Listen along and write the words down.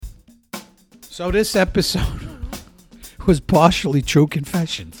So this episode was partially true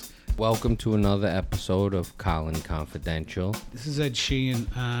confessions. Welcome to another episode of Colony Confidential. This is Ed Sheehan.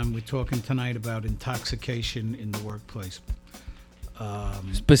 We're talking tonight about intoxication in the workplace.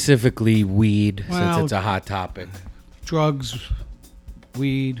 Specifically weed, Well, since it's a hot topic. Drugs,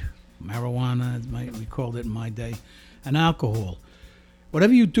 weed, marijuana, we called it in my day, and alcohol.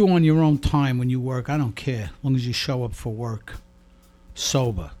 Whatever you do on your own time when you work, I don't care, as long as you show up for work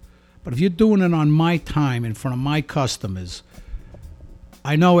sober. But if you're doing it on my time in front of my customers,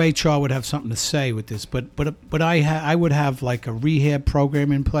 I know HR would have something to say with this, but I would have like a rehab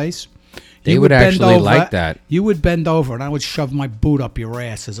program in place. They would actually like that. You would bend over, and I would shove my boot up your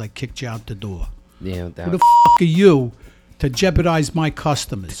ass as I kicked you out the door. Yeah, Who the f*** are you to jeopardize my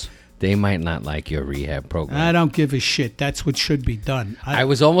customers? They might not like your rehab program. I don't give a shit. That's what should be done. I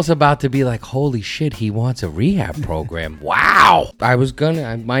was almost about to be like, holy shit, he wants a rehab program. Wow. I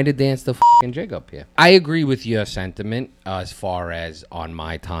might have danced the fucking jig up here. I agree with your sentiment as far as on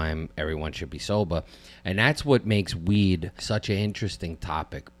my time, everyone should be sober. And that's what makes weed such an interesting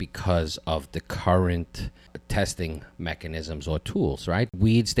topic because of the current testing mechanisms or tools, right?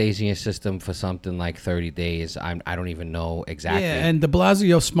 Weed stays in your system for something like 30 days. I don't even know exactly. Yeah, and de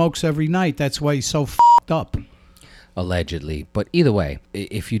Blasio smokes every night. That's why he's so f***ed up. Allegedly. But either way,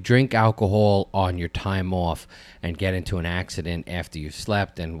 if you drink alcohol on your time off and get into an accident after you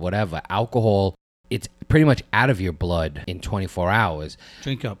slept and whatever, alcohol, it's pretty much out of your blood in 24 hours.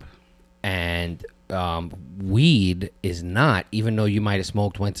 Drink up. And weed is not, even though you might have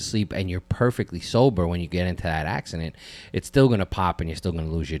smoked, went to sleep, and you're perfectly sober when you get into that accident, it's still going to pop and you're still going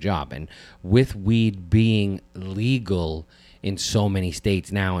to lose your job. And with weed being legal in so many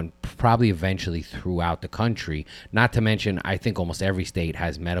states now and probably eventually throughout the country, not to mention I think almost every state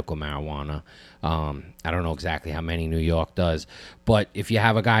has medical marijuana. I don't know exactly how many New York does, but if you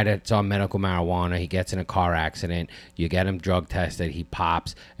have a guy that's on medical marijuana, he gets in a car accident, you get him drug tested, he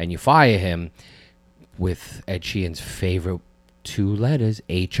pops, and you fire him with Ed Sheehan's favorite two letters,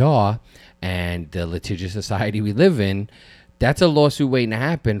 HR, and the litigious society we live in, that's a lawsuit waiting to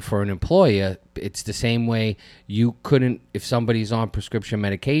happen for an employer. It's the same way you couldn't, if somebody's on prescription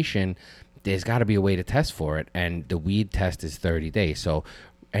medication, there's got to be a way to test for it. And the weed test is 30 days. So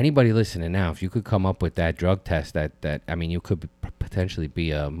anybody listening now, if you could come up with that drug test, you could potentially be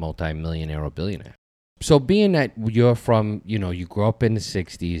a multi-millionaire or billionaire. So being that you're from, you grew up in the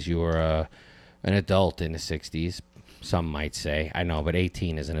 60s, you were an adult in the 60s, some might say. I know, but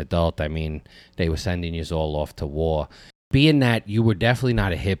 18 is an adult. I mean, they were sending you all off to war. Being that you were definitely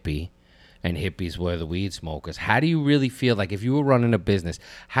not a hippie, and hippies were the weed smokers, how do you really feel, like if you were running a business,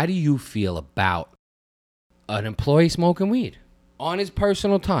 how do you feel about an employee smoking weed on his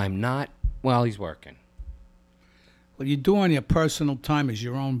personal time, not while he's working? What you do on your personal time is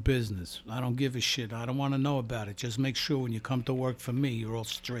your own business. I don't give a shit. I don't want to know about it. Just make sure when you come to work for me, you're all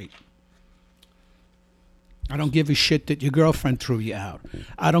straight. I don't give a shit that your girlfriend threw you out.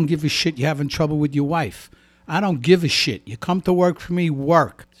 I don't give a shit you're having trouble with your wife. I don't give a shit. You come to work for me,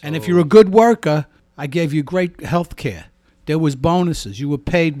 work. And if you're a good worker, I gave you great health care. There was bonuses. You were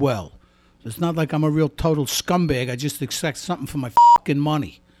paid well. It's not like I'm a real total scumbag. I just expect something for my fucking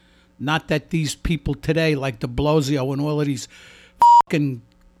money. Not that these people today, like de Blasio and all of these fucking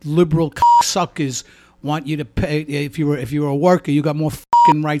liberal cocksuckers, want you to pay. If you're a worker, you got more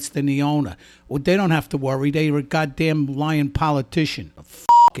fucking rights than the owner. Well, they don't have to worry. They're a goddamn lying politician.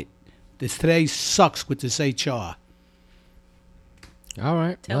 Fuck it. This today sucks with this HR. All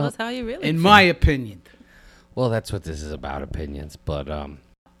right. Tell us how you really in feel. my opinion. Well, that's what this is about, opinions. But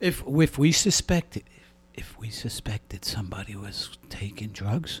if we suspected somebody was taking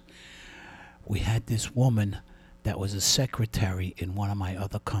drugs, we had this woman that was a secretary in one of my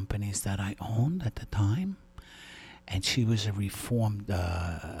other companies that I owned at the time, and she was a reformed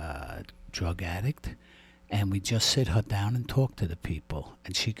drug addict, and we just sit her down and talk to the people,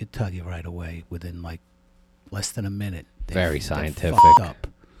 and she could tell you right away within like less than a minute. Very scientific. Fucked up.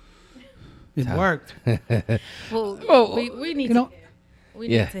 It worked. Well, we need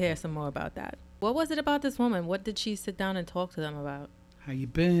to hear some more about that. What was it about this woman? What did she sit down and talk to them about? How you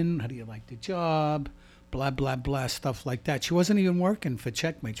been? How do you like the job? Blah, blah, blah, stuff like that. She wasn't even working for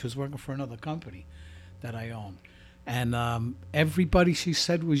Checkmate. She was working for another company that I own. And everybody she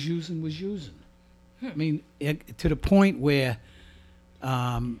said was using. I mean, to the point where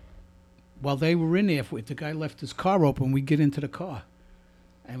while they were in there, if the guy left his car open, we get into the car.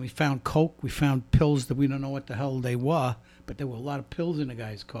 And we found coke. We found pills that we don't know what the hell they were. But there were a lot of pills in the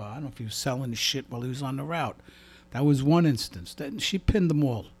guy's car. I don't know if he was selling the shit while he was on the route. That was one instance. She pinned them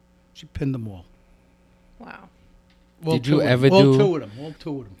all. Wow. Did you ever all do? two of them. All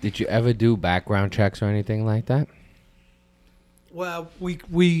two of them. Did you ever do background checks or anything like that? Well,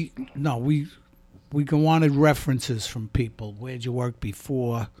 we wanted references from people. Where'd you work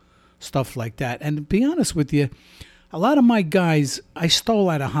before? Stuff like that. And to be honest with you, a lot of my guys, I stole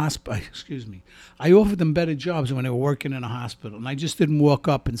out of hospital. Excuse me. I offered them better jobs when they were working in a hospital, and I just didn't walk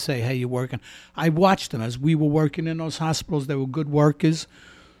up and say, "Hey, you're working." I watched them as we were working in those hospitals. They were good workers,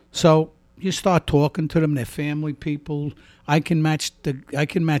 so you start talking to them. They're family people. I can match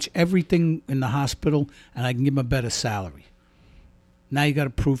everything in the hospital, and I can give them a better salary. Now you got to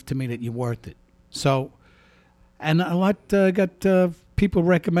prove to me that you're worth it. So, and a lot got. People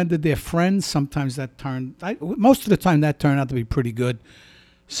recommended their friends. Sometimes most of the time that turned out to be pretty good.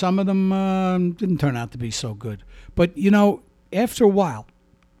 Some of them didn't turn out to be so good. But, after a while,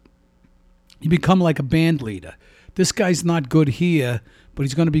 you become like a band leader. This guy's not good here, but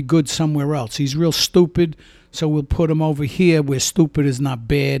he's going to be good somewhere else. He's real stupid, so we'll put him over here where stupid is not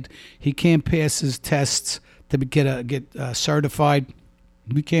bad. He can't pass his tests to get certified.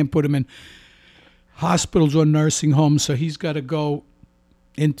 We can't put him in hospitals or nursing homes, so he's got to go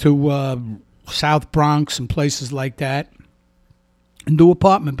into South Bronx and places like that and do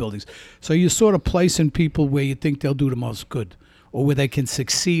apartment buildings. So you're sort of placing people where you think they'll do the most good, or where they can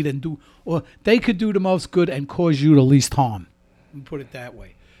succeed or they could do the most good and cause you the least harm. Let me put it that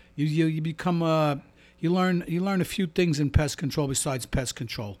way. You become you learn a few things in pest control besides pest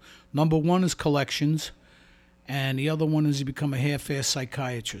control. Number one is collections, and the other one is you become a half-ass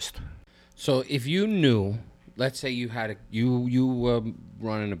psychiatrist. So if you knew, let's say you had you were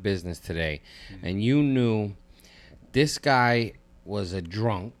running a business today, and you knew this guy was a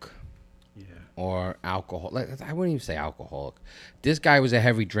drunk, or alcohol. I wouldn't even say alcoholic. This guy was a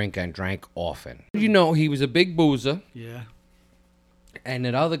heavy drinker and drank often. He was a big boozer. Yeah. And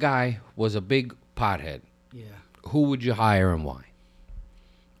that other guy was a big pothead. Yeah. Who would you hire and why?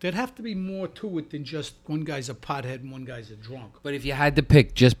 There'd have to be more to it than just one guy's a pothead and one guy's a drunk. But if you had to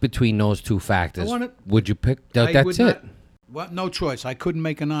pick just between those two factors, would you pick? That's it. What? No choice. I couldn't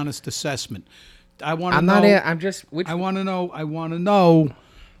make an honest assessment. I want to know. I want to know.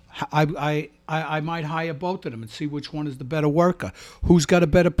 I might hire both of them and see which one is the better worker. Who's got a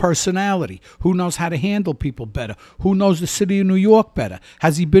better personality? Who knows how to handle people better? Who knows the city of New York better?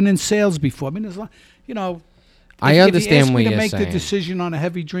 Has he been in sales before? I mean, there's I understand what you're saying. If you ask me to make the decision on a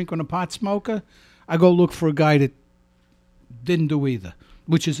heavy drink on a pot smoker, I go look for a guy that didn't do either,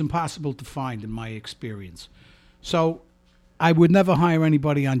 which is impossible to find in my experience. So I would never hire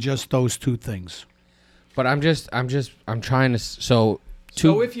anybody on just those two things. But I'm trying to. So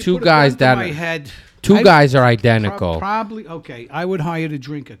two if you put guys a gun to my head, two guys are identical. Probably okay. I would hire the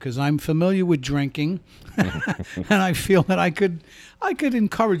drinker because I'm familiar with drinking, and I feel that I could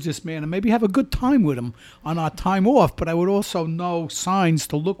encourage this man and maybe have a good time with him on our time off. But I would also know signs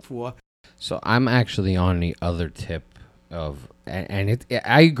to look for. So I'm actually on the other tip of, and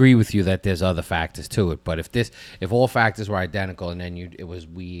I agree with you that there's other factors to it. But if all factors were identical and then it was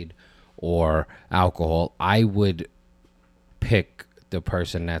weed or alcohol, I would pick the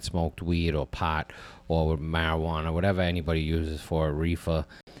person that smoked weed or pot or marijuana, whatever anybody uses for a reefer.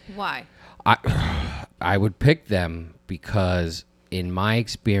 Why? I would pick them because, in my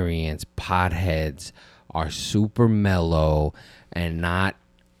experience, potheads are super mellow and not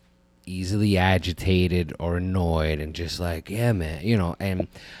easily agitated or annoyed and just like, yeah, man, and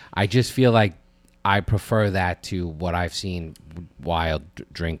I just feel like I prefer that to what I've seen wild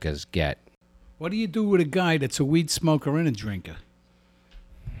drinkers get. What do you do with a guy that's a weed smoker and a drinker?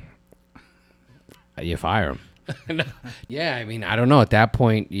 You fire him. Yeah, I mean, I don't know. At that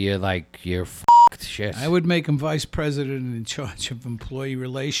point, you're f***ed shit. I would make him vice president and in charge of employee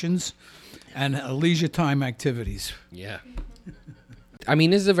relations and leisure time activities. Yeah. I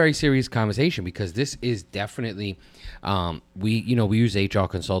mean, this is a very serious conversation because this is definitely, we use HR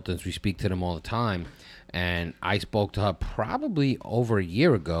consultants. We speak to them all the time. And I spoke to her probably over a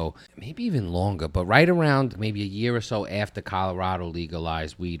year ago, maybe even longer, but right around maybe a year or so after Colorado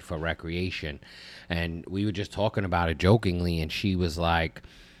legalized weed for recreation. And we were just talking about it jokingly, and she's like,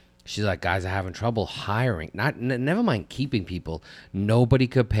 guys are having trouble hiring. Never mind keeping people. Nobody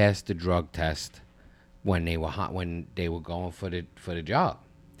could pass the drug test when they were going for the job.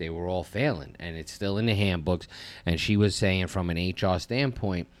 They were all failing, and it's still in the handbooks. And she was saying from an HR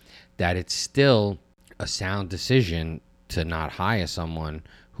standpoint that it's still a sound decision to not hire someone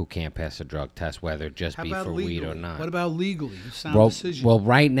who can't pass a drug test, whether it just be for legally? Weed or not. What about legally? Sound decision. Well,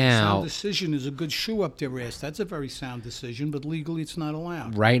 right now, sound decision is a good shoe up their ass. That's a very sound decision, but legally it's not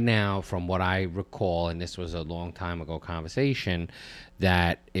allowed. Right now, from what I recall, and this was a long time ago conversation,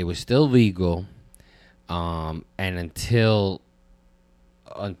 that it was still legal. And until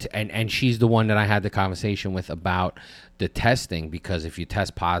and she's the one that I had the conversation with about the testing, because if you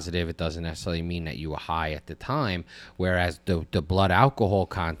test positive, it doesn't necessarily mean that you were high at the time, whereas the blood alcohol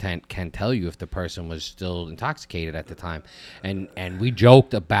content can tell you if the person was still intoxicated at the time. And we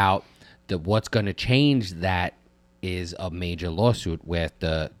joked about what's going to change that is a major lawsuit where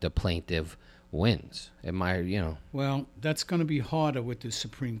the plaintiff wins. Well, that's going to be harder with the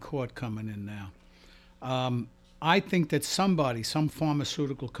Supreme Court coming in now. I think that some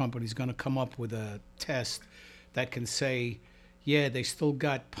pharmaceutical company is going to come up with a test that can say, yeah, they still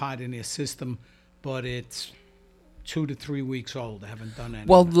got pot in their system, but it's 2 to 3 weeks old. They haven't done anything.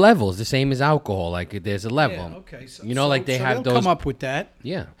 Well, levels, the same as alcohol. Like there's a level. Yeah, okay. So, like they have they'll those. come up with that.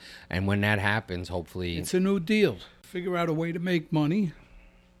 Yeah. And when that happens, hopefully. It's a new deal. Figure out a way to make money,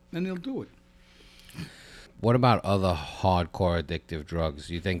 and they'll do it. What about other hardcore addictive drugs?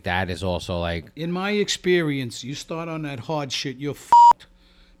 You think that is also like... In my experience, you start on that hard shit, you're f***ed.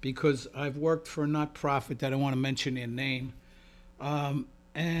 Because I've worked for a not-profit that I don't want to mention their name. And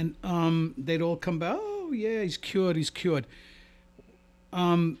they'd all come back, oh, yeah, he's cured.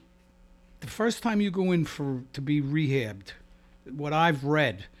 The first time you go in to be rehabbed, what I've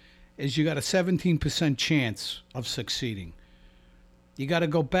read is you got a 17% chance of succeeding. You got to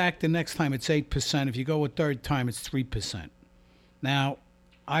go back the next time, it's 8%. If you go a third time, it's 3%. Now,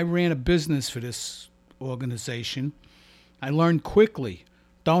 I ran a business for this organization. I learned quickly,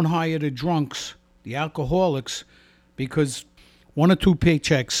 don't hire the drunks, the alcoholics, because 1 or 2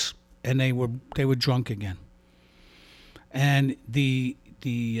 paychecks and they were drunk again. And the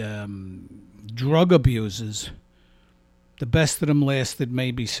drug abusers, the best of them lasted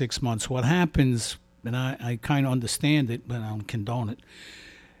maybe 6 months. What happens, and I kind of understand it, but I don't condone it.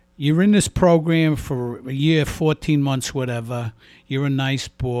 You're in this program for a year, 14 months, whatever. You're a nice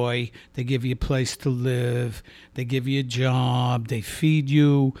boy. They give you a place to live. They give you a job. They feed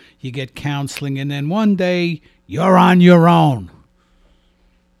you. You get counseling. And then one day, you're on your own.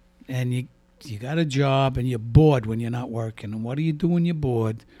 And you got a job, and you're bored when you're not working. And what do you do when you're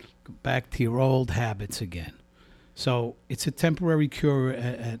bored? Go back to your old habits again. So it's a temporary cure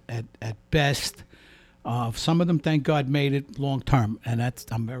at best. Some of them, thank God, made it long term, and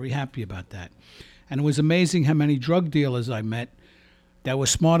I'm very happy about that. And it was amazing how many drug dealers I met that were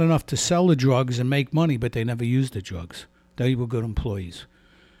smart enough to sell the drugs and make money, but they never used the drugs. They were good employees.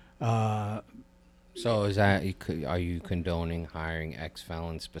 So are you condoning hiring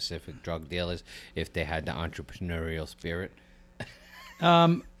ex-felon specific drug dealers if they had the entrepreneurial spirit?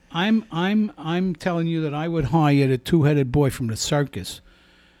 I'm telling you that I would hire the 2-headed boy from the circus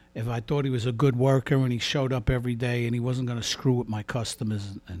if I thought he was a good worker and he showed up every day and he wasn't going to screw with my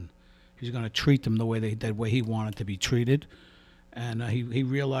customers and he was going to treat them the way he wanted to be treated. And he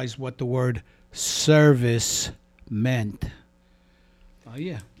realized what the word service meant.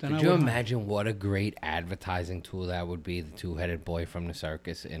 Yeah. Could you imagine what a great advertising tool that would be, the 2-headed boy from the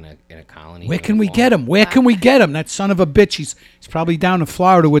circus in a colony? Where can we get him? Where can we get him? That son of a bitch. He's probably down in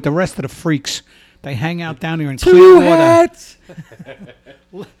Florida with the rest of the freaks. They hang out down here in Clearwater.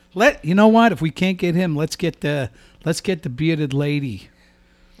 You know what? If we can't get him, let's get the bearded lady.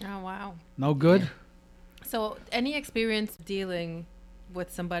 Oh wow. No good? Yeah. So any experience dealing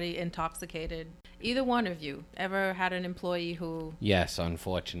with somebody intoxicated? Either one of you ever had an employee who... Yes,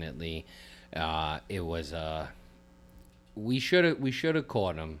 unfortunately. It was... we should have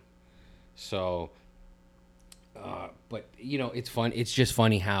caught him. So... but, it's fun. It's just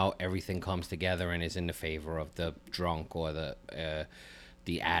funny how everything comes together and is in the favor of the drunk or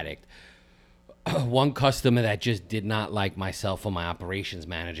the addict. One customer that just did not like myself or my operations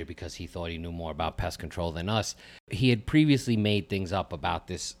manager because he thought he knew more about pest control than us. He had previously made things up about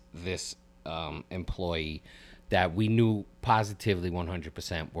this employee that we knew positively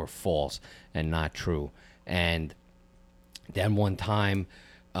 100% were false and not true. And then one time,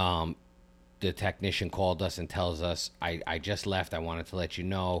 the technician called us and tells us, I just left. I wanted to let you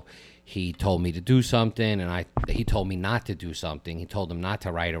know. He told me to do something, and he told me not to do something. He told him not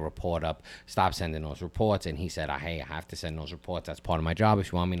to write a report up, stop sending those reports. And he said, hey, I have to send those reports. That's part of my job.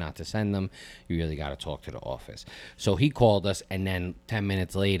 If you want me not to send them, you really got to talk to the office. So he called us, and then 10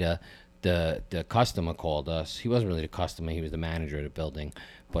 minutes later, the customer called us. He wasn't really the customer. He was the manager of the building,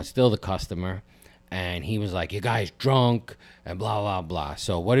 but still the customer. And he was like, you guys drunk, and blah, blah, blah.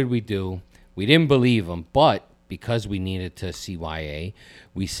 So what did we do? We didn't believe him, but because we needed to CYA,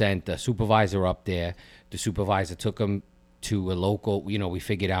 we sent the supervisor up there. The supervisor took him to a local, we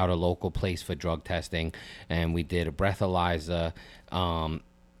figured out a local place for drug testing, and we did a breathalyzer and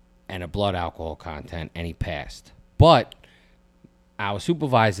a blood alcohol content, and he passed. But our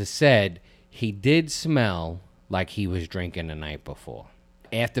supervisor said He did smell like he was drinking the night before.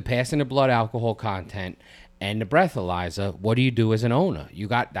 After passing the blood alcohol content and the breathalyzer, what do you do as an owner? You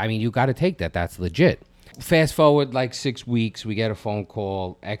got to take that. That's legit. Fast forward like 6 weeks, we get a phone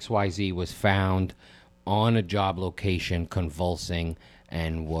call. XYZ was found on a job location convulsing,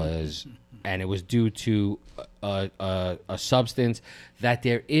 and it was due to a substance that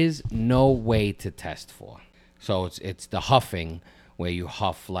there is no way to test for. So it's the huffing, where you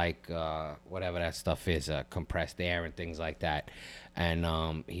huff like whatever that stuff is, compressed air and things like that.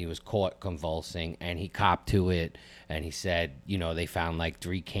 And he was caught convulsing, and he copped to it, and he said, they found like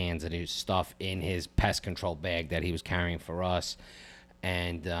 3 cans of his stuff in his pest control bag that he was carrying for us.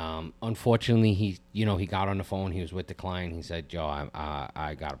 And unfortunately, he got on the phone. He was with the client. He said, Joe,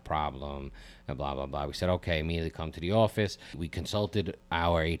 I got a problem, and blah, blah, blah. We said, okay, immediately come to the office. We consulted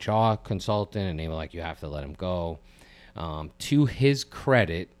our HR consultant, and they were like, you have to let him go. To his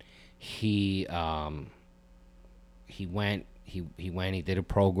credit, he went, he did a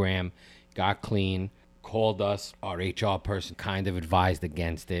program, got clean, called us. Our HR person kind of advised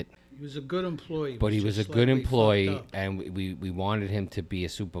against it. He was a good employee. But he was a good employee, and we wanted him to be a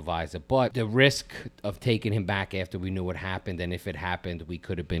supervisor. But the risk of taking him back after we knew what happened, and if it happened, we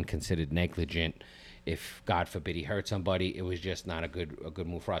could have been considered negligent. If, God forbid, he hurt somebody, it was just not a good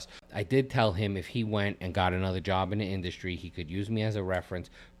move for us. I did tell him if he went and got another job in the industry, he could use me as a reference,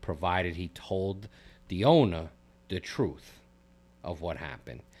 provided he told the owner the truth of what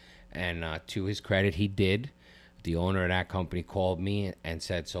happened. And to his credit, he did. The owner of that company called me and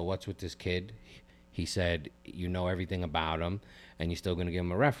said, so what's with this kid? He said, you know everything about him, and you're still going to give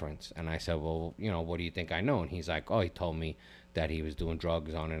him a reference. And I said, well, what do you think I know? And he's like, he told me that he was doing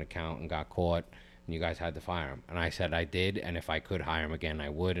drugs on an account and got caught, and you guys had to fire him. And I said I did, and if I could hire him again, I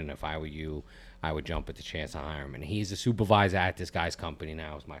would. And if I were you, I would jump at the chance to hire him. And he's a supervisor at this guy's company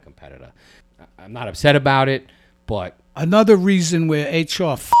now as my competitor. I'm not upset about it, but... Another reason where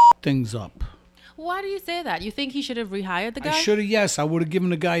HR things up. Why do you say that? You think he should have rehired the guy? I should have, yes. I would have given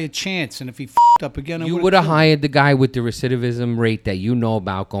the guy a chance, and if he up again, you would have hired the guy with the recidivism rate that you know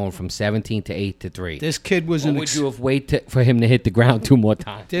about, going from 17 to 8 to 3. This kid was would you have waited for him to hit the ground 2 more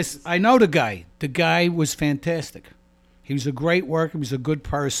times? I know the guy. The guy was fantastic. He was a great worker. He was a good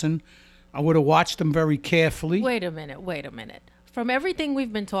person. I would have watched him very carefully. Wait a minute. From everything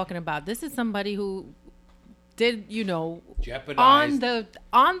we've been talking about, this is somebody who did, jeopardize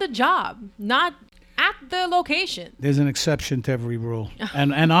on the job, not at the location. There's an exception to every rule.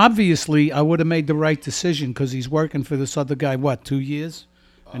 and obviously, I would have made the right decision because he's working for this other guy, 2 years?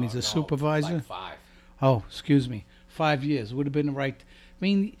 And he's a supervisor? Like 5. Oh, excuse me. 5 years. Would have been the right. I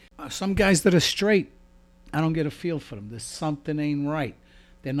mean, some guys that are straight, I don't get a feel for them. There's something ain't right.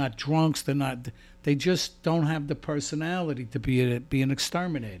 They're not drunks. They just don't have the personality to be an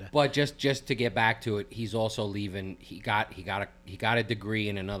exterminator. But just to get back to it, he's also leaving. He got a degree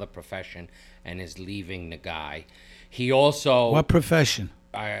in another profession and is leaving the guy. He also... What profession?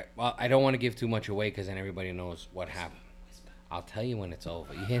 I don't want to give too much away because then everybody knows what happened. I'll tell you when it's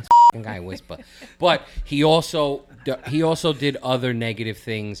over. You hear this guy whisper. But he also did other negative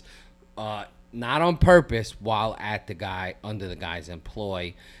things, not on purpose, while under the guy's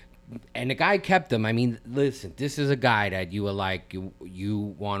employ. And the guy kept him. I mean, listen, this is a guy that you were like, you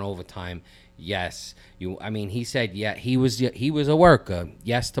want overtime. Yes. He said, yeah, he was a worker.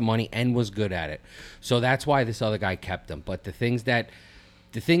 Yes to money, and was good at it. So that's why this other guy kept him. But the things that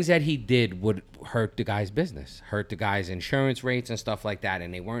he did would hurt the guy's business, hurt the guy's insurance rates and stuff like that.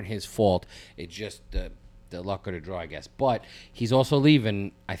 And they weren't his fault. It's just the luck of the draw, I guess. But he's also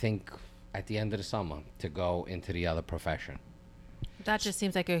leaving, I think, at the end of the summer to go into the other profession. That just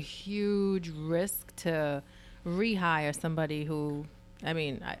seems like a huge risk to rehire somebody who,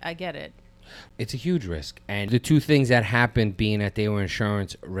 I get it. It's a huge risk. And the 2 things that happened, being that they were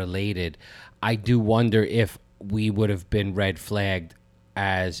insurance related, I do wonder if we would have been red flagged,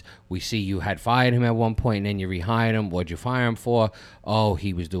 as we see you had fired him at one point and then you rehired him. What'd you fire him for? Oh,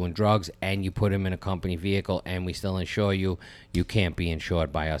 he was doing drugs, and you put him in a company vehicle and we still insure you. You can't be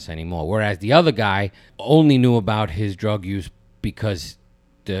insured by us anymore. Whereas the other guy only knew about his drug use because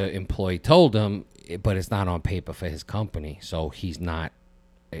the employee told him, but it's not on paper for his company. So he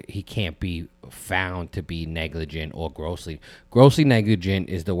can't be found to be negligent or grossly negligent.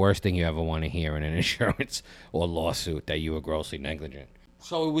 Is the worst thing you ever want to hear in an insurance or lawsuit, that you were grossly negligent.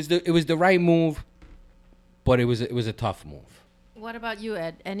 So it was the right move, but it was a tough move. What about you,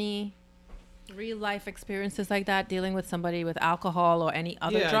 Ed? Any real life experiences like that, dealing with somebody with alcohol or any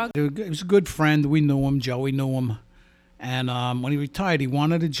other drug? He was a good friend. We knew him. Joey knew him. And when he retired, he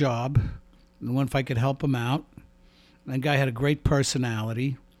wanted a job. And went if I could help him out. And the guy had a great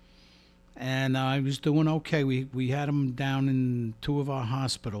personality. And I was doing okay. We had him down in 2 of our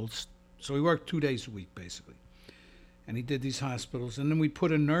hospitals. So he worked 2 days a week, basically. And he did these hospitals. And then we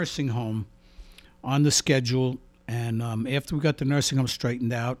put a nursing home on the schedule. And after we got the nursing home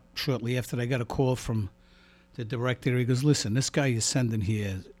straightened out, shortly after, I got a call from the director. He goes, listen, this guy you're sending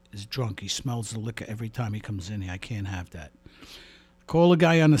here is drunk. He smells the liquor every time he comes in here. I can't have that. Call the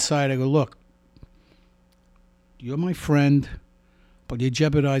guy on the side. I go, look, you're my friend, but you're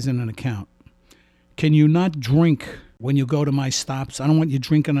jeopardizing an account. Can you not drink when you go to my stops? I don't want you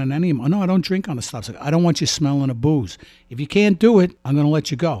drinking on any of them. No, I don't drink on the stops. I don't want you smelling the booze. If you can't do it, I'm going to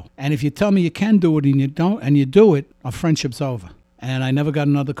let you go. And if you tell me you can do it and you don't, and you do it, our friendship's over. And I never got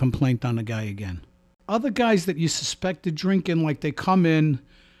another complaint on the guy again. Other guys that you suspect of drinking, like they come in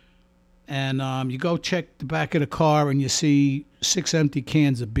and you go check the back of the car and you see 6 empty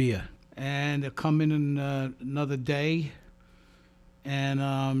cans of beer. And they'll come in another day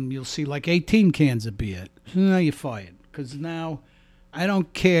and you'll see like 18 cans of beer. So now you're fired. Because now I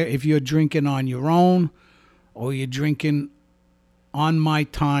don't care if you're drinking on your own or you're drinking on my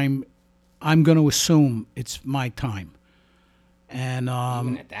time. I'm going to assume it's my time. And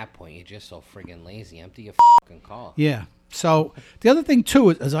even at that point, you're just so friggin' lazy. Empty your fucking car. Yeah. So the other thing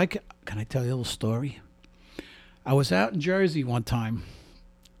too is can I tell you a little story? I was out in Jersey one time,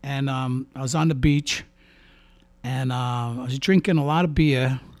 and I was on the beach, and I was drinking a lot of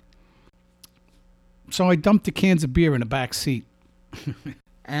beer. So I dumped the cans of beer in the back seat,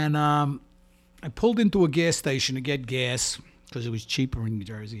 and I pulled into a gas station to get gas because it was cheaper in New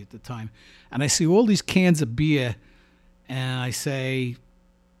Jersey at the time, and I see all these cans of beer. And I say,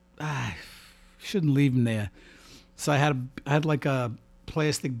 shouldn't leave them there. So I had like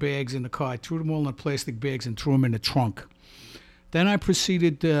plastic bags in the car. I threw them all in the plastic bags and threw them in the trunk. Then I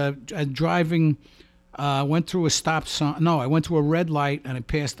proceeded driving. Went through a stop sign. No, I went to a red light and I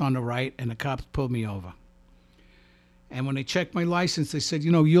passed on the right, and the cops pulled me over. And when they checked my license, they said,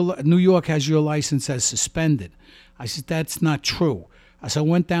 New York has your license as suspended. I said, that's not true. So I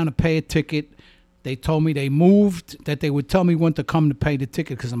went down to pay a ticket. They told me they moved, that they would tell me when to come to pay the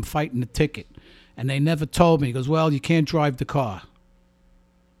ticket because I'm fighting the ticket. And they never told me. He goes, well, you can't drive the car.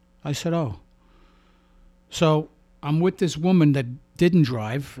 I said, oh. So I'm with this woman that didn't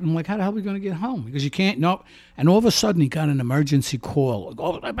drive. And I'm like, how the hell are we going to get home? Because you can't, no. And all of a sudden, he got an emergency call.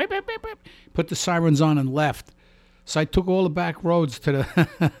 Put the sirens on and left. So I took all the back roads to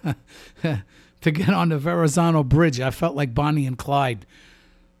the to get on the Verrazano Bridge. I felt like Bonnie and Clyde.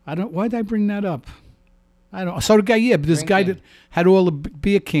 Why did I bring that up? I don't. So the guy, but this guy that had all the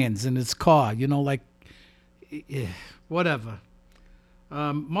beer cans in his car, whatever.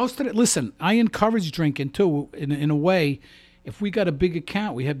 Most of it. Listen, I encourage drinking too. In a way, if we got a big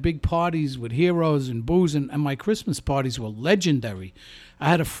account, we had big parties with heroes and booze, and my Christmas parties were legendary. I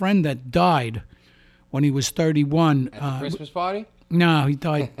had a friend that died when he was 31. At the Christmas party? No, he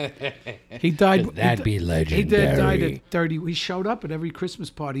died. He died. That'd be legendary. He died at 30. He showed up at every Christmas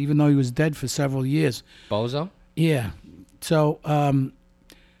party, even though he was dead for several years. Bozo? Yeah. So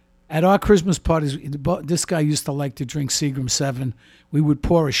at our Christmas parties, this guy used to like to drink Seagram 7. We would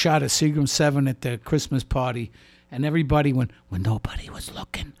pour a shot of Seagram 7 at the Christmas party, and everybody, when nobody was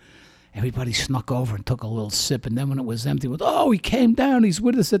looking, everybody snuck over and took a little sip, and then when it was empty, he came down. He's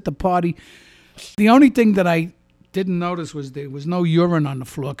with us at the party. The only thing that I didn't notice was there was no urine on the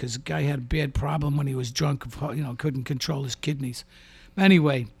floor because the guy had a bad problem when he was drunk, couldn't control his kidneys.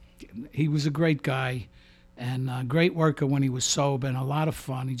 Anyway, he was a great guy and a great worker when he was sober and a lot of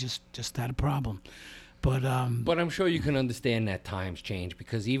fun. He just had a problem. But I'm sure you can understand that times change,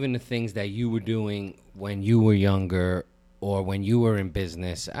 because even the things that you were doing when you were younger or when you were in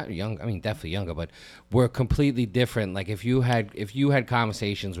business, definitely younger, but were completely different. Like if you had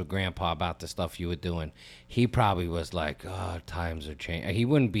conversations with Grandpa about the stuff you were doing, he probably was like, "Oh, times are changing." He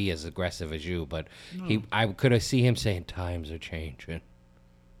wouldn't be as aggressive as you, but no. I could see him saying, "Times are changing."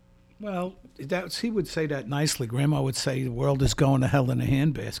 Well, he would say that nicely. Grandma would say, "The world is going to hell in a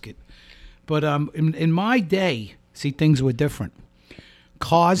handbasket." But in my day, see, things were different.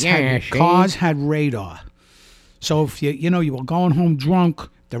 Cars had radar. So if you were going home drunk,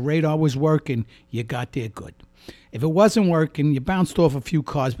 the radar was working, you got there good. If it wasn't working, you bounced off a few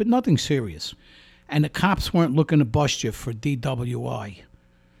cars, but nothing serious. And the cops weren't looking to bust you for DWI.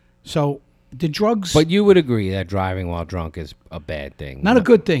 So the drugs. But you would agree that driving while drunk is a bad thing. Not a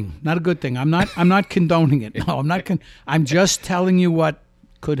good thing. Not a good thing. I'm not condoning it. No, I'm not. I'm just telling you what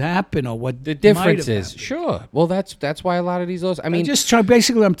could happen or what the difference is. Sure. Well, that's why a lot of these laws.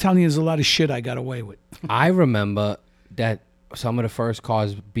 Basically, I'm telling you, there's a lot of shit I got away with. I remember that some of the first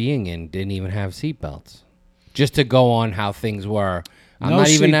cars being in didn't even have seatbelts. Just to go on how things were I'm No not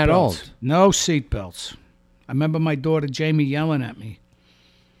even seat that belts. old. No seat belts. I remember my daughter Jamie yelling at me.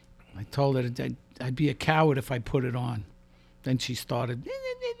 I told her that I'd be a coward if I put it on. Then she started.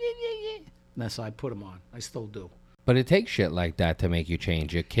 That's why I put them on. I still do. But it takes shit like that to make you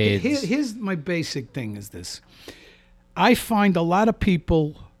change your kids. Here's my basic thing is this. I find a lot of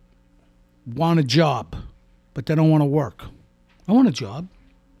people want a job, but they don't want to work. I want a job,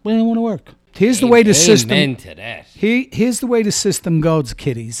 but I don't want to work. Here's the way the system. Amen to that. Here's the way the system goes,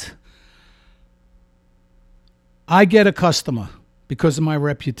 kiddies. I get a customer because of my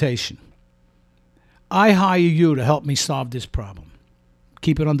reputation. I hire you to help me solve this problem.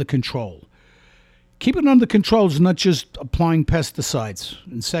 Keep it under control. Keep it under control is not just applying pesticides,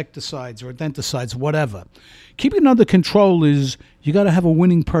 insecticides, or rodenticides, whatever. Keeping it under control is you got to have a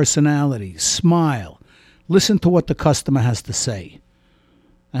winning personality, smile, listen to what the customer has to say,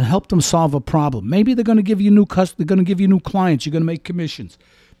 and help them solve a problem. Maybe they're going to give you new they're going to give you new clients. You're going to make commissions.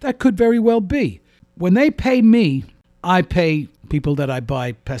 That could very well be. When they pay me, I pay people that I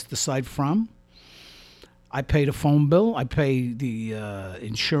buy pesticide from. I pay the phone bill. I pay the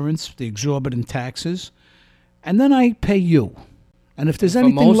insurance, the exorbitant taxes, and then I pay you. And if there's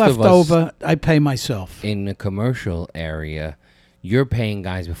anything left over, I pay myself. In the commercial area, you're paying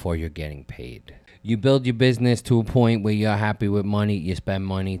guys before you're getting paid. You build your business to a point where you're happy with money. You spend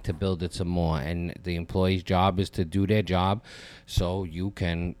money to build it some more. And the employee's job is to do their job so you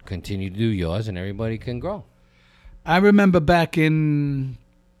can continue to do yours and everybody can grow. I remember back in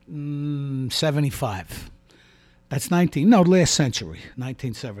 75. That's last century,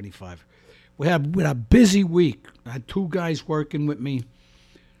 1975. We had a busy week. I had two guys working with me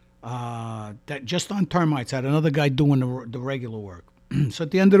that just on termites. I had another guy doing the regular work. So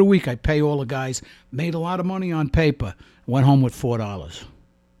at the end of the week, I pay all the guys, made a lot of money on paper, went home with $4.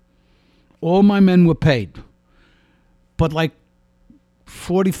 All my men were paid. But like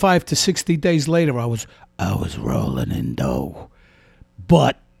 45 to 60 days later, I was rolling in dough.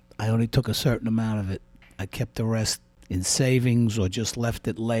 But I only took a certain amount of it. I kept the rest in savings or just left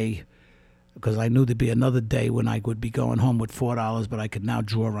it lay because I knew there'd be another day when I would be going home with $4, but I could now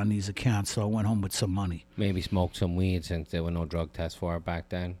draw on these accounts, so I went home with some money. Maybe smoke some weed since there were no drug tests for it back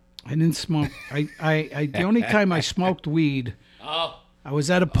then. I didn't smoke. The only time I smoked weed, I was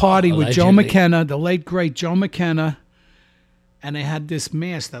at a party with Joe McKenna, the late, great Joe McKenna, and they had this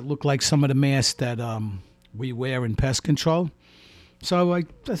mask that looked like some of the masks that we wear in pest control. So I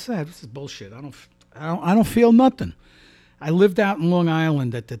said, this is bullshit. I don't feel nothing. I lived out in Long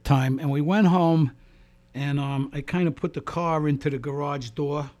Island at the time, and we went home, and I kind of put the car into the garage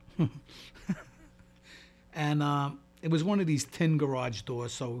door. And it was one of these tin garage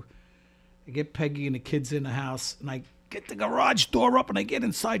doors, so I get Peggy and the kids in the house, and I get the garage door up, and I get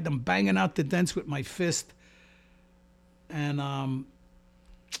inside them, banging out the dents with my fist. And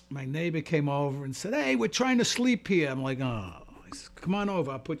my neighbor came over and said, "Hey, we're trying to sleep here." I'm like, "Oh." He said, "Come on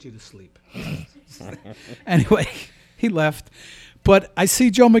over, I'll put you to sleep." Anyway, he left. But I see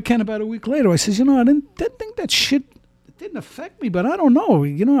Joe McKenna about a week later. I says, I didn't think that shit didn't affect me, but I don't know.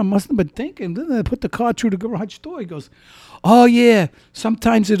 I must have been thinking. Then I put the car through the garage door. He goes, "Oh, yeah,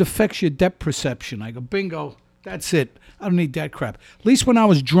 sometimes it affects your depth perception." I go, "Bingo, that's it. I don't need that crap." At least when I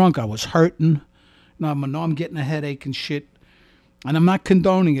was drunk, I was hurting. I'm getting a headache and shit. And I'm not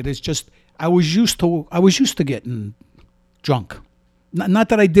condoning it. It's just I was used to getting drunk. Not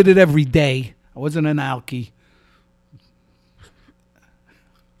that I did it every day. I wasn't an alkie.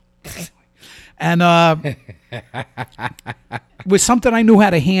 And it was something I knew how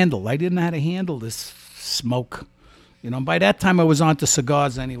to handle. I didn't know how to handle this smoke. By that time I was on to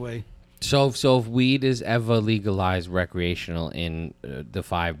cigars anyway. So if weed is ever legalized recreational in the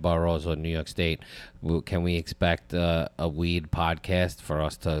 5 boroughs of New York State, can we expect a weed podcast for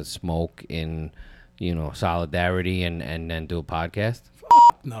us to smoke in, solidarity and then do a podcast?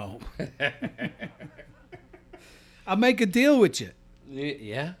 No. I'll make a deal with you.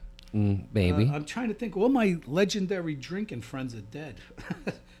 Yeah. Maybe. I'm trying to think. All my legendary drinking friends are dead.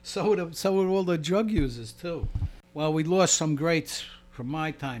 So are all the drug users, too. Well, we lost some greats from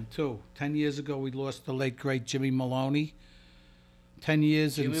my time, too. 10 years ago, we lost the late, great Jimmy Maloney. 10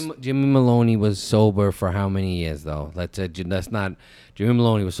 years. Jimmy Maloney was sober for how many years, though? Jimmy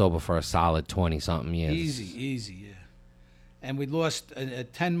Maloney was sober for a solid 20-something years. Easy, yeah. And we lost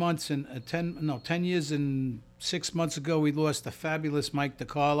 10 years and 6 months ago, we lost the fabulous Mike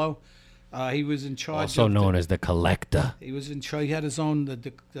DiCarlo. He was in charge. Also known as the Collector. He was in charge. He had his own the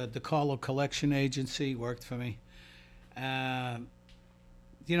DiCarlo collection agency. Worked for me. The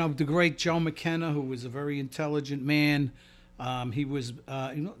great Joe McKenna, who was a very intelligent man. He was,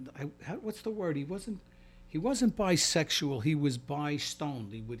 what's the word? He wasn't bisexual. He was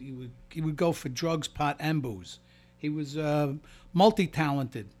bi-stoned. He would go for drugs, pot, and booze. He was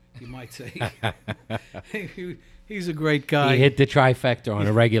multi-talented, you might say. He's a great guy. He hit the trifecta on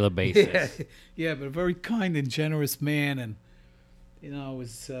a regular basis. Yeah, but a very kind and generous man. And it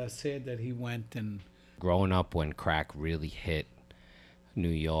was sad that he went. And growing up when crack really hit New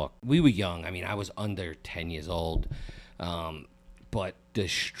York, we were young. I mean, I was under 10 years old. But the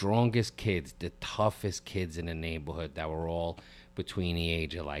strongest kids, the toughest kids in the neighborhood that were all between the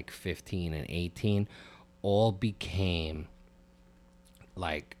age of like 15 and 18, all became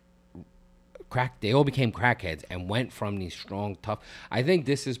like they all became crackheads and went from these strong, tough. I think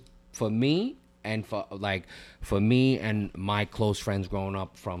this is for me and for me and my close friends growing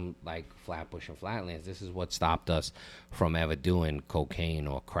up from like Flatbush and Flatlands, this is what stopped us from ever doing cocaine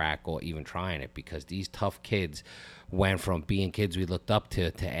or crack or even trying it, because these tough kids went from being kids we looked up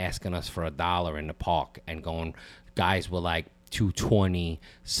to asking us for $1 in the park and going, guys were like 220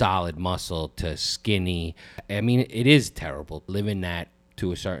 solid muscle to skinny. I mean, it is terrible. Living that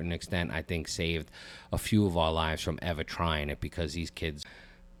to a certain extent, I think, saved a few of our lives from ever trying it, because these kids,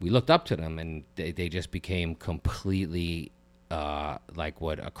 we looked up to them and they just became completely like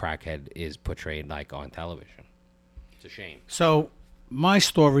what a crackhead is portrayed like on television. It's a shame. So my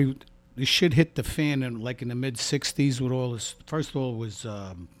story, the shit hit the fan in the mid 60s with all this. First of all, was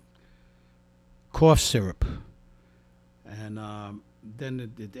cough syrup, and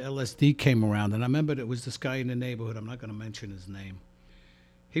then the LSD came around. And I remember there was this guy in the neighborhood. I'm not going to mention his name.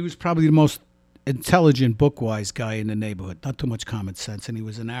 He was probably the most intelligent, book-wise guy in the neighborhood. Not too much common sense, and he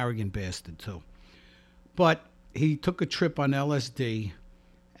was an arrogant bastard too. But he took a trip on LSD,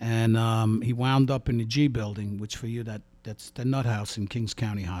 and he wound up in the G building, which for you that's the nut house in Kings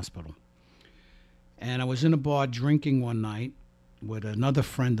County Hospital. And I was in a bar drinking one night with another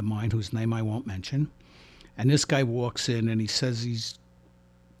friend of mine whose name I won't mention. And this guy walks in and he says he's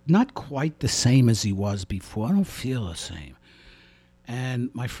not quite the same as he was before. I don't feel the same. And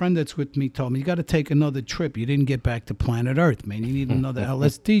my friend that's with me told me, you got to take another trip. You didn't get back to planet Earth, man. You need another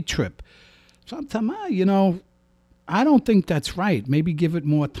LSD trip. So I'm telling him, I don't think that's right. Maybe give it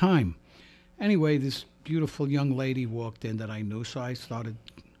more time. Anyway, this beautiful young lady walked in that I knew, so I started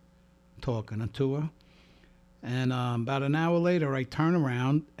talking to her. And about an hour later, I turn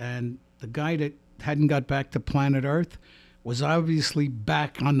around, and the guy that hadn't got back to planet Earth was obviously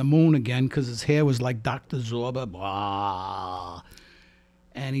back on the moon again, because his hair was like Dr. Zorba. Blah.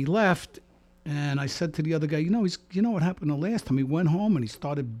 And he left, and I said to the other guy, you know what happened the last time? He went home, and he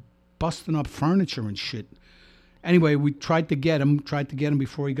started busting up furniture and shit. Anyway, we tried to get him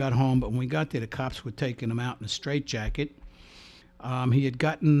before he got home, but when we got there, the cops were taking him out in a straitjacket. He had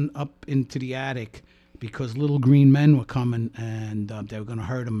gotten up into the attic because little green men were coming, and they were going to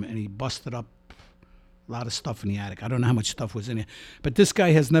hurt him, and he busted up a lot of stuff in the attic. I don't know how much stuff was in there. But this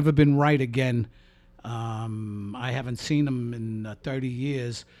guy has never been right again. I haven't seen him in 30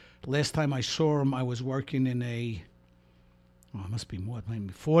 years. Last time I saw him, I was working in it must be more, maybe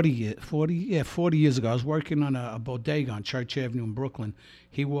 40 years ago. I was working on a bodega on Church Avenue in Brooklyn.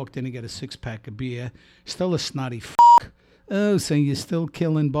 He walked in to get a six-pack of beer. Still a snotty f***. Oh, saying you're still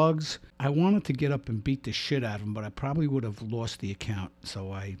killing bugs? I wanted to get up and beat the shit out of him, but I probably would have lost the account,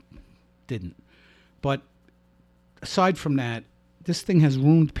 so I didn't. But aside from that, this thing has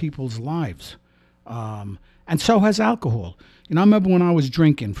ruined people's lives. And so has alcohol. I remember when I was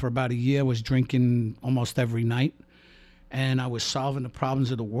drinking for about a year, I was drinking almost every night. And I was solving the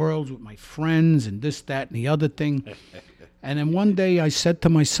problems of the world with my friends and this, that, and the other thing. And then one day I said to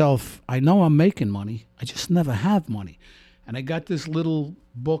myself, I know I'm making money. I just never have money. And I got this little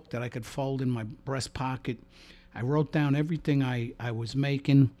book that I could fold in my breast pocket. I wrote down everything I was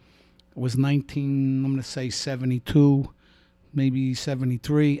making. It was 72, maybe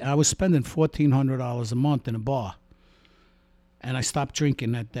 73. I was spending $1,400 a month in a bar. And I stopped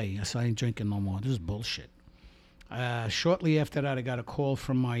drinking that day. I said, I ain't drinking no more. This is bullshit. Shortly after that, I got a call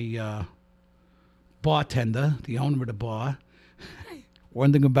from my bartender, the owner of the bar,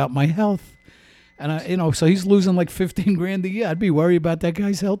 wondering about my health. And so he's losing like $15,000 a year. I'd be worried about that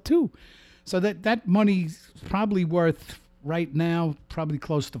guy's health too. So that money's probably worth right now probably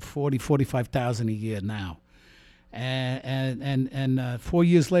close to $45,000 a year now. And 4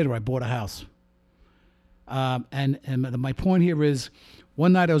 years later, I bought a house. And my point here is,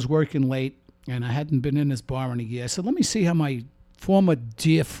 one night I was working late, and I hadn't been in this bar in a year. I said, let me see how my former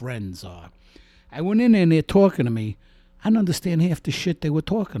dear friends are. I went in there, and they're talking to me. I didn't understand half the shit they were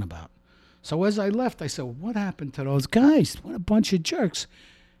talking about. So as I left, I said, what happened to those guys? What a bunch of jerks.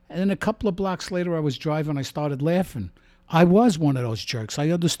 And then a couple of blocks later, I was driving. I started laughing. I was one of those jerks. I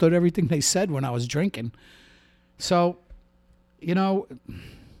understood everything they said when I was drinking. So, you know,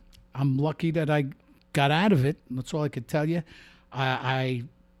 I'm lucky that I got out of it. That's all I could tell you. I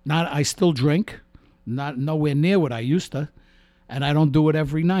still drink, not nowhere near what I used to, and I don't do it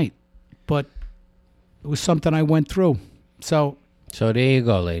every night. But it was something I went through. So there you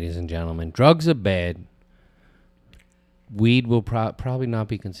go, ladies and gentlemen. Drugs are bad. Weed will probably not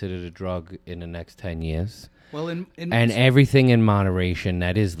be considered a drug in the next 10 years. Well, and everything in moderation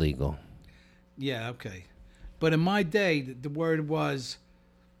that is legal. Yeah, okay. But in my day, the word was,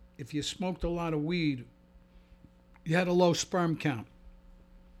 if you smoked a lot of weed, you had a low sperm count.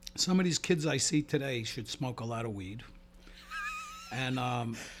 Some of these kids I see today should smoke a lot of weed. And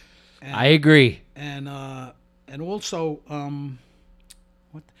I agree. And also,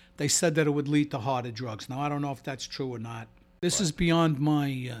 what they said that it would lead to harder drugs. Now I don't know if that's true or not. This is beyond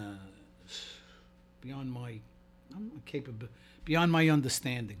my beyond my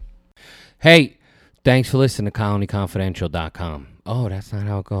understanding. Hey, thanks for listening to ColonyConfidential.com. Oh, that's not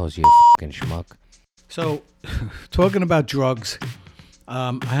how it goes, you fucking schmuck. So, talking about drugs,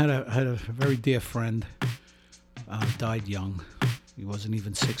 I had a very dear friend, died young. He wasn't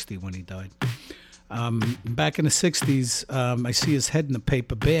even 60 when he died. Back in the 60s, I see his head in a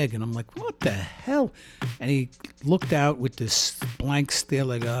paper bag, and I'm like, what the hell? And he looked out with this blank stare,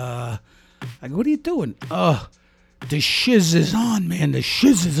 like, I go, what are you doing? The shiz is on, man. The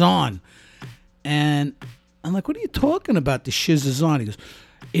shiz is on. And I'm like, what are you talking about? The shiz is on. He goes,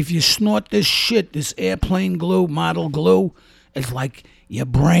 if you snort this shit, this airplane glue, model glue, it's like your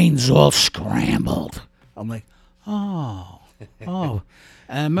brain's all scrambled. I'm like, oh. And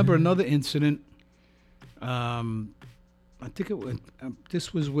I remember another incident. I think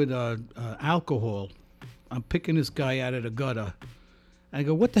this was with alcohol. I'm picking this guy out of the gutter. I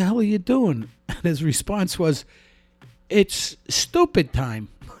go, what the hell are you doing? And his response was, it's stupid time.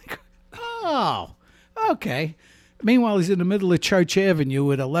 Like, oh, okay. Meanwhile, he's in the middle of Church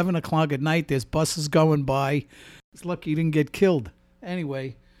Avenue at 11 o'clock at night. There's buses going by. He's lucky he didn't get killed.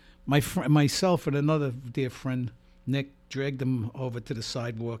 Anyway, myself and another dear friend, Nick, dragged him over to the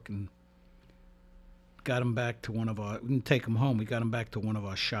sidewalk and got him back to we didn't take him home. We got him back to one of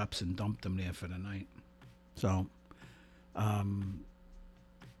our shops and dumped him there for the night. So,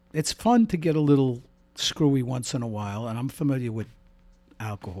 it's fun to get a little screwy once in a while, and I'm familiar with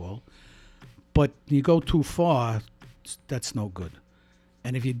alcohol. But you go too far, that's no good.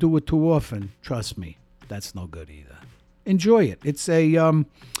 And if you do it too often, trust me, that's no good either. Enjoy it. It's I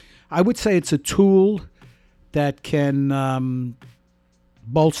would say it's a tool that can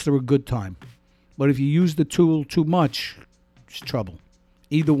bolster a good time. But if you use the tool too much, it's trouble.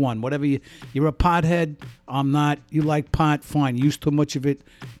 Either one. Whatever you're a pothead, I'm not. You like pot, fine. You use too much of it,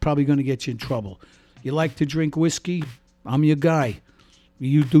 probably going to get you in trouble. You like to drink whiskey, I'm your guy.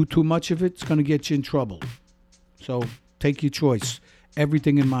 You do too much of it, it's going to get you in trouble. So take your choice.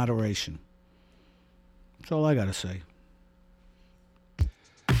 Everything in moderation. That's all I got to say.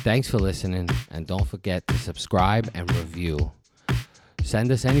 Thanks for listening, and don't forget to subscribe and review.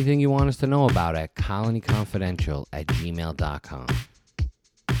 Send us anything you want us to know about at colonyconfidential@gmail.com.